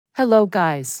Hello,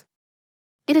 guys.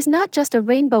 It is not just a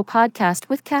rainbow podcast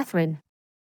with Catherine.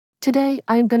 Today,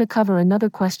 I am going to cover another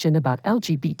question about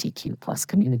LGBTQ plus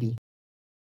community.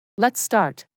 Let's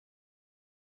start.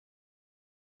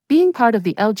 Being part of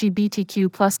the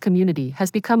LGBTQ plus community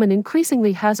has become an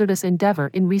increasingly hazardous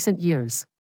endeavor in recent years.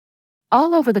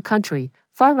 All over the country,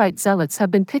 far-right zealots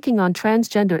have been picking on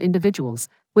transgender individuals,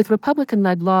 with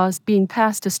Republican-led laws being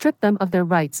passed to strip them of their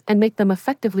rights and make them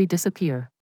effectively disappear.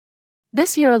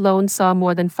 This year alone saw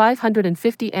more than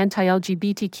 550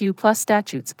 anti-LGBTQ plus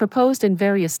statutes proposed in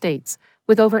various states,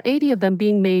 with over 80 of them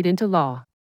being made into law.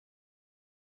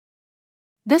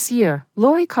 This year,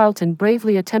 Lori Carlton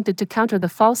bravely attempted to counter the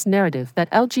false narrative that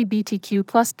LGBTQ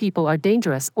plus people are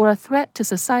dangerous or a threat to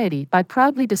society by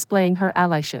proudly displaying her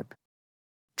allyship.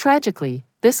 Tragically,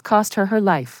 this cost her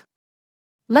life.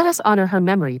 Let us honor her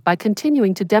memory by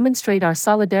continuing to demonstrate our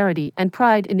solidarity and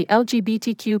pride in the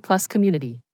LGBTQ plus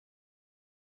community.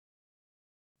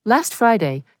 Last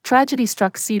Friday, tragedy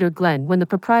struck Cedar Glen when the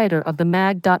proprietor of the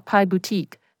Mag.Pie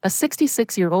boutique, a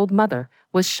 66-year-old mother,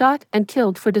 was shot and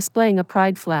killed for displaying a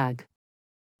pride flag.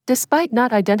 Despite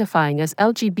not identifying as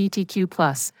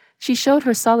LGBTQ+, she showed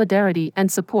her solidarity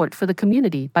and support for the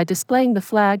community by displaying the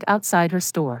flag outside her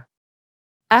store.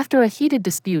 After a heated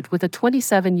dispute with a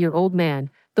 27-year-old man,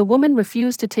 the woman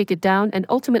refused to take it down and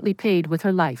ultimately paid with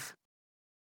her life.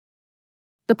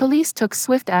 The police took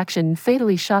swift action and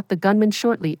fatally shot the gunman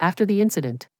shortly after the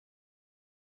incident.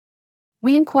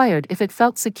 We inquired if it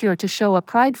felt secure to show a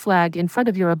pride flag in front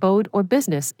of your abode or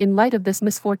business in light of this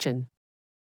misfortune.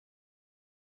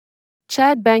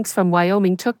 Chad Banks from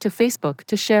Wyoming took to Facebook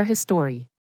to share his story.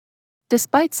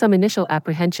 Despite some initial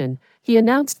apprehension, he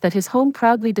announced that his home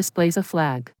proudly displays a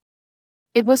flag.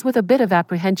 It was with a bit of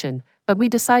apprehension, but we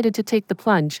decided to take the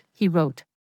plunge, he wrote.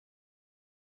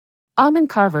 Almond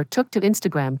Carver took to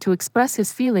Instagram to express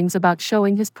his feelings about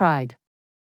showing his pride.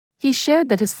 He shared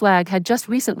that his flag had just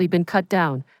recently been cut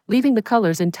down, leaving the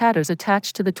colors in tatters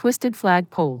attached to the twisted flag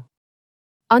pole.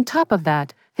 On top of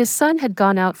that, his son had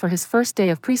gone out for his first day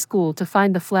of preschool to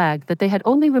find the flag that they had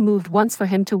only removed once for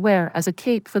him to wear as a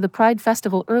cape for the Pride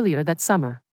Festival earlier that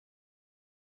summer.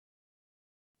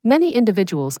 Many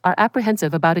individuals are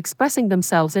apprehensive about expressing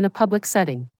themselves in a public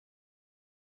setting.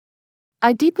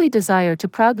 I deeply desire to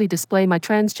proudly display my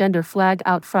transgender flag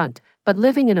out front, but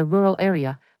living in a rural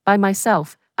area, by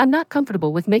myself, I'm not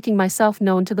comfortable with making myself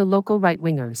known to the local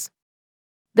right-wingers.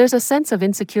 There's a sense of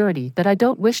insecurity that I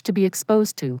don't wish to be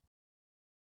exposed to.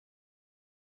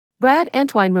 Brad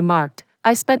Antwine remarked,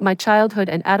 I spent my childhood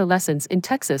and adolescence in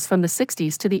Texas from the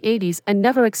 60s to the 80s and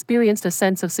never experienced a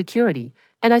sense of security,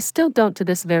 and I still don't to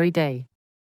this very day.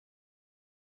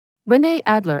 Renee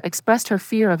Adler expressed her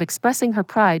fear of expressing her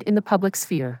pride in the public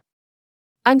sphere.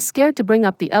 I'm scared to bring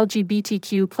up the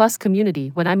LGBTQ+ community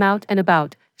when I'm out and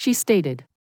about, she stated.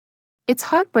 It's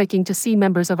heartbreaking to see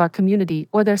members of our community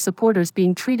or their supporters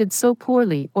being treated so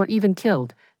poorly or even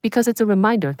killed, because it's a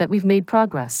reminder that we've made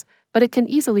progress, but it can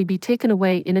easily be taken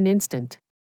away in an instant.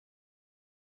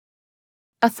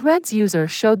 A Threads user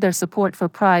showed their support for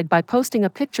Pride by posting a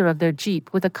picture of their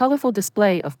Jeep with a colorful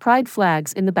display of Pride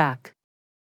flags in the back.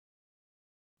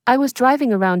 I was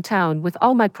driving around town with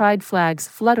all my Pride flags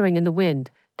fluttering in the wind,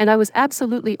 and I was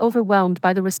absolutely overwhelmed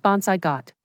by the response I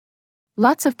got.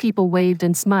 Lots of people waved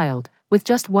and smiled, with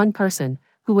just one person,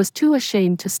 who was too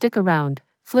ashamed to stick around,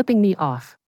 flipping me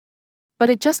off.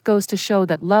 But it just goes to show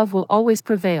that love will always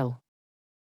prevail.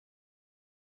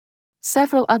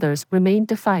 Several others remained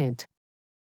defiant.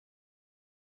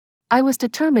 I was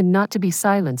determined not to be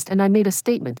silenced, and I made a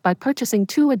statement by purchasing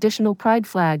 2 additional Pride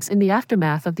flags in the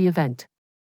aftermath of the event.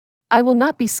 I will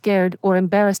not be scared or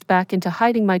embarrassed back into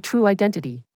hiding my true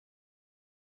identity.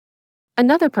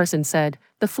 Another person said,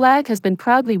 the flag has been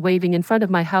proudly waving in front of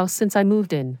my house since I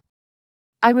moved in.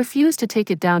 I refuse to take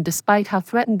it down despite how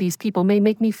threatened these people may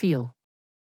make me feel.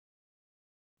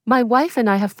 My wife and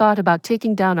I have thought about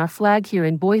taking down our flag here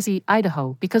in Boise,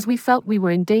 Idaho because we felt we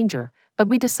were in danger, but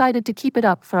we decided to keep it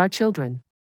up for our children.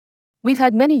 We've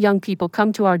had many young people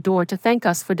come to our door to thank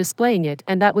us for displaying it,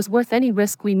 and that was worth any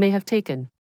risk we may have taken.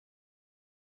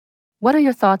 What are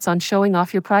your thoughts on showing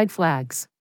off your Pride flags?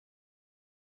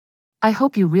 I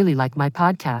hope you really like my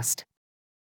podcast.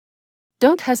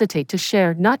 Don't hesitate to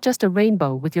share Not Just a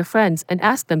Rainbow with your friends and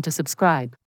ask them to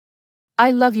subscribe.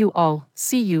 I love you all.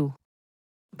 See you.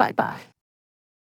 Bye-bye.